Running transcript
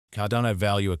Cardano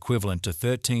value equivalent to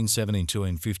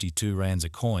 13.72 rands a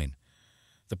coin.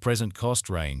 The present cost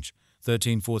range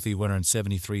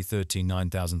 13,473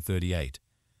 13,938.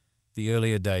 The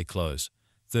earlier day close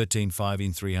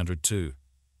 13,50302.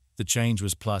 The change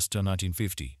was plus to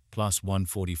 1950 plus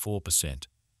 144%.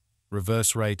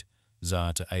 Reverse rate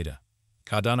ZAR to ADA.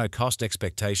 Cardano cost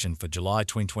expectation for July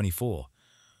 2024.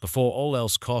 Before all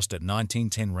else cost at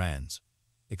 1910 rands.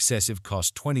 Excessive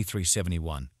cost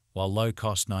 2371, while low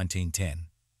cost 1910.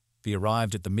 The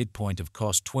arrived at the midpoint of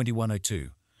cost 2102.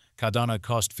 Cardano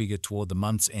cost figure toward the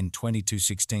month's end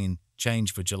 2216,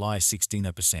 change for July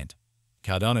 16%.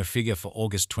 Cardano figure for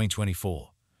August 2024.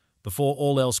 Before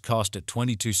all else cost at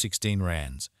 2216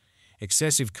 rands.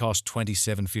 Excessive cost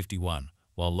 2751,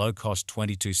 while low cost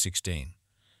 2216.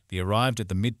 The arrived at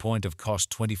the midpoint of cost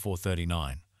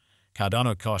 2439.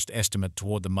 Cardano cost estimate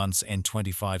toward the month's end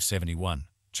 2571,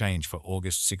 change for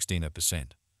August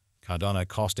 16%. Cardano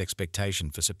cost expectation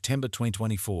for September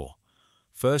 2024.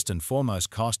 First and foremost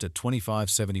cost at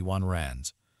 2571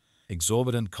 rands.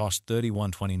 Exorbitant cost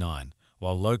 3129,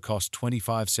 while low cost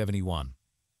 2571.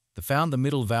 Found the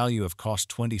middle value of cost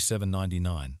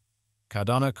 2799.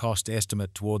 Cardano cost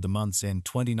estimate toward the month's end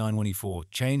 2924,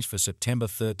 change for September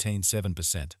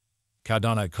 13.7%.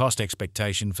 Cardano cost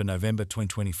expectation for November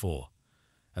 2024.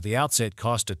 At the outset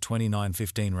cost at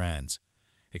 2915 rands.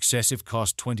 Excessive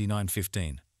cost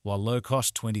 2915, while low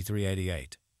cost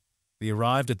 2388. The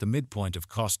arrived at the midpoint of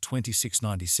cost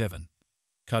 2697.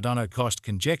 Cardano cost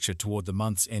conjecture toward the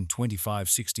month's end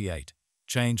 2568,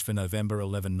 change for November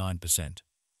 11.9%.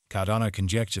 Cardano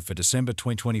conjecture for December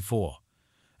 2024.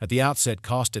 At the outset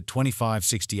cost at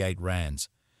 2568 rands.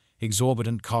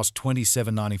 Exorbitant cost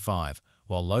 2795,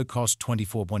 while low cost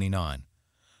 2429.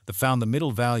 Found the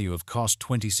middle value of cost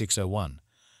 2601.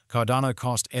 Cardano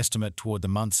cost estimate toward the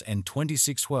month's end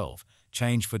 2612,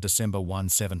 change for December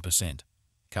 17%.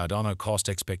 Cardano cost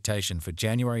expectation for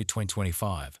January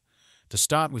 2025. To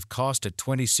start with cost at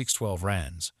 2612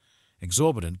 rands.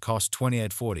 Exorbitant cost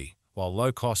 2840, while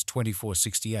low cost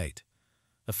 2468.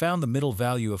 Found the middle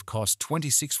value of cost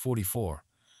 2644.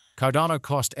 Cardano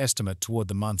cost estimate toward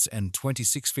the month's end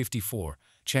 2654,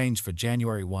 change for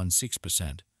January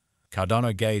 16%.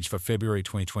 Cardano gauge for February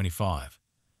 2025.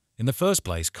 In the first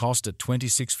place cost at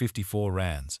 2654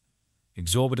 rands.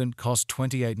 Exorbitant cost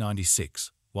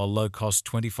 2896, while low cost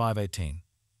 2518.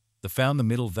 Found the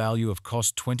middle value of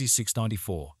cost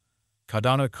 2694.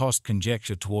 Cardano cost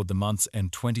conjecture toward the month's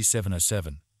end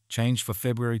 2707, change for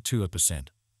February 2%.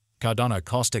 Cardano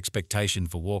cost expectation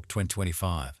for Walk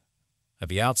 2025. At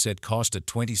the outset cost at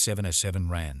 2707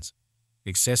 rands.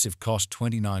 Excessive cost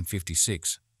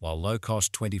 2956, while low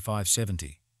cost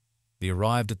 2570. The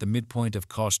arrived at the midpoint of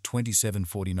cost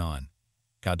 2749.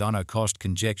 Cardano cost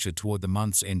conjecture toward the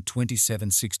month's end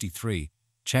 2763,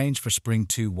 change for spring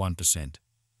 1%.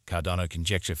 Cardano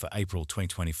conjecture for April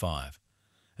 2025.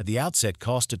 At the outset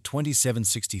cost at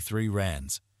 2763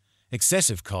 rands.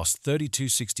 Excessive cost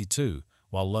 3262,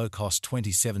 while low cost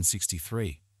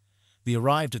 2763. The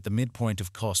arrived at the midpoint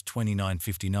of cost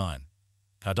 2959.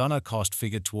 Cardano cost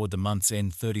figure toward the month's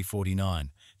end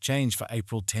 3049, change for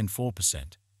April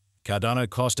 10.4%. Cardano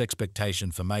cost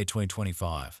expectation for May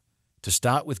 2025. To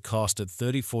start with cost at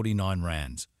 3049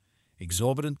 rands.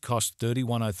 Exorbitant cost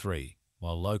 3103,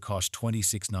 while low cost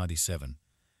 2697.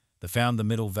 Found the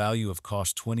middle value of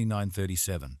cost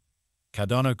 2937.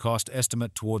 Cardano cost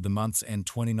estimate toward the month's end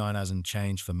 29 as and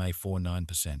change for May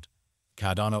 9%.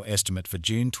 Cardano estimate for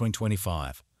June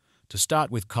 2025. To start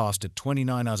with cost at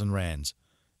 29,000 rands.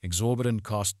 Exorbitant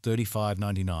cost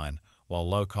 35.99, while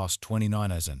low cost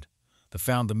 29,000.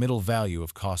 Found the middle value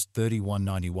of cost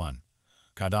 31.91.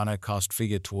 Cardano cost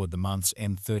figure toward the month's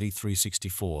end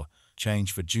 33.64,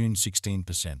 change for June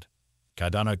 16%.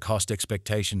 Cardano cost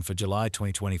expectation for July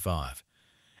 2025.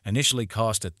 Initially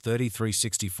cost at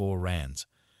 33.64 rands.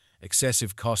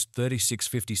 Excessive cost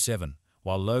 36.57,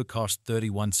 while low cost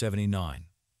 31.79.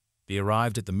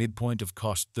 Arrived at the midpoint of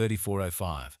cost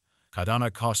 34.05.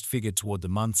 Cardano cost figure toward the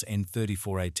month's end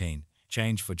 34.18,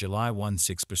 change for July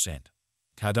 16%.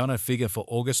 Cardano figure for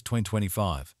August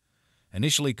 2025.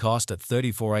 Initially cost at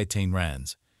 34.18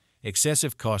 rands.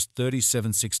 Excessive cost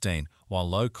 37.16, while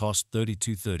low cost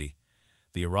 32.30.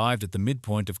 Arrived at the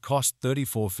midpoint of cost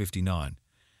 34.59.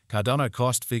 Cardano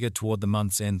cost figure toward the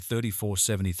month's end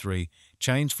 34.73,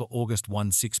 change for August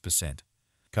 16%.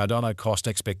 Cardano cost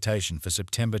expectation for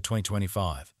September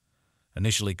 2025.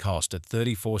 Initially cost at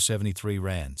 34.73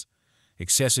 rands.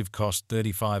 Excessive cost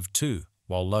 35.2,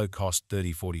 while low cost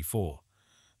 30.44.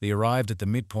 Arrived at the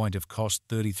midpoint of cost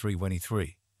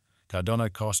 33.23.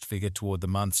 Cardano cost figure toward the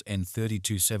month's end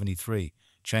 32.73,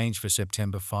 change for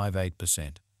September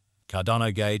 5.8%.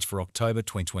 Cardano gauge for October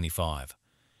 2025.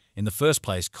 In the first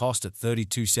place, cost at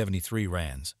 32.73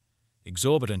 rands.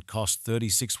 Exorbitant cost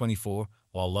 36.24,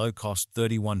 while low cost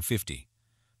 31.50.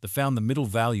 They found the middle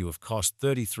value of cost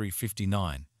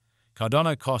 33.59.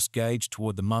 Cardano cost gauge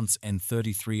toward the month's end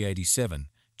 33.87,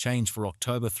 change for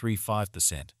October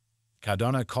 3.5%.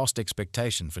 Cardano cost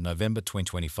expectation for November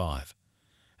 2025.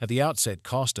 At the outset,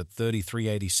 cost at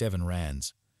 33.87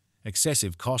 rands.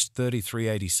 Excessive cost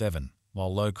 33.87,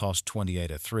 while low cost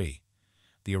 28.03.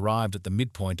 They arrived at the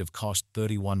midpoint of cost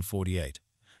 31.48.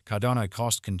 Cardano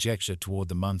cost conjecture toward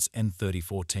the month's end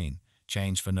 30.14,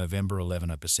 change for November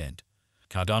 11%.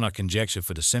 Cardano conjecture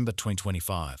for December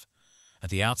 2025. At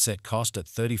the outset, cost at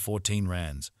 30.14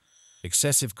 rands.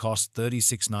 Excessive cost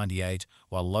 36.98,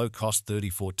 while low cost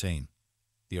 30.14.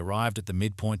 They arrived at the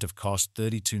midpoint of cost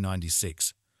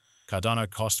 32.96. Cardano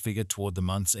cost figure toward the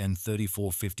month's end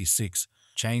 34.56,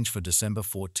 change for December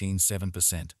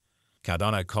 14.7%.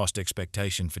 Cardano cost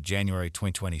expectation for January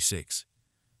 2026.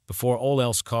 Before all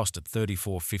else, cost at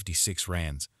 34.56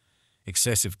 rands.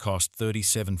 Excessive cost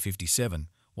 37.57,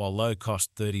 while low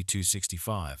cost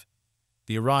 32.65.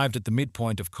 They arrived at the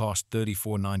midpoint of cost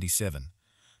 34.97.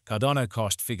 Cardano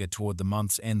cost figure toward the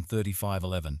month's end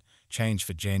 35.11, change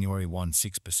for January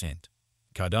 16%.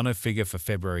 Cardano figure for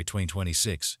February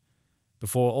 2026.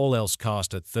 Before all else,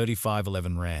 cost at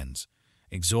 35.11 rands.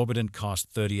 Exorbitant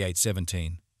cost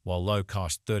 38.17, while low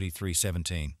cost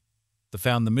 33.17. They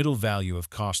found the middle value of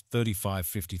cost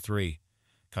 35.53.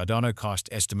 Cardano cost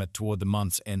estimate toward the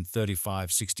month's end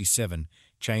 35.67,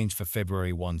 change for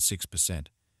February 16%.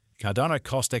 Cardano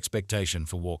cost expectation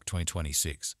for WARC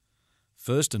 2026.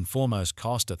 First and foremost,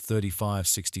 cost at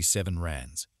 35.67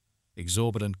 rands.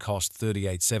 Exorbitant cost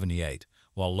 38.78,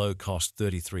 while low cost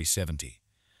 33.70.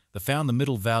 They found the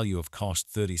middle value of cost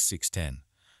 36.10.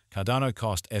 Cardano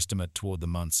cost estimate toward the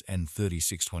month's end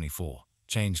 36.24,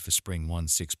 change for spring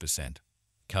 16%.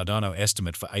 Cardano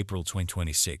estimate for April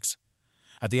 2026.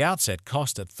 At the outset,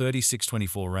 cost at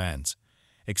 36.24 rands.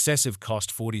 Excessive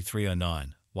cost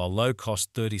 43.09, while low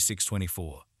cost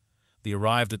 36.24. They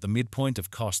arrived at the midpoint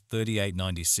of cost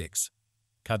 38.96.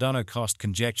 Cardano cost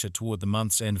conjecture toward the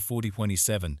month's end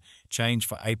 40.27, change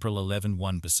for April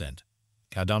 11.1%.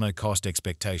 Cardano cost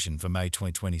expectation for May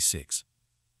 2026.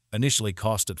 Initially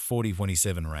cost at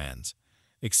 40.27 rands.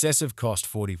 Excessive cost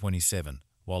 40.27,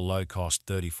 while low cost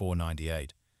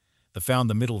 34.98. They found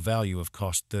the middle value of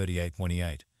cost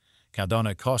 38.28.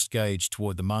 Cardano cost gauge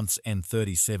toward the month's end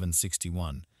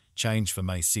 37.61, change for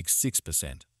May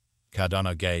 6%.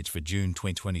 Cardano gauge for June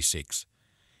 2026.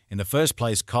 In the first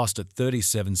place, cost at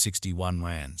 37.61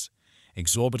 rands.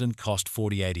 Exorbitant cost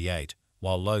 40.88,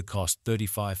 while low cost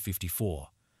 35.54.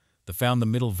 They found the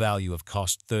middle value of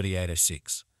cost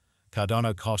 38.06.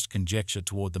 Cardano cost conjecture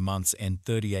toward the month's end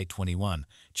 38.21,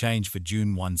 change for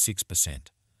June 16%.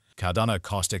 Cardano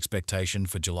cost expectation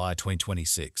for July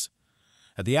 2026.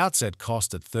 At the outset,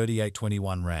 cost at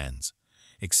 38.21 rands.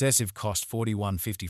 Excessive cost 41.54.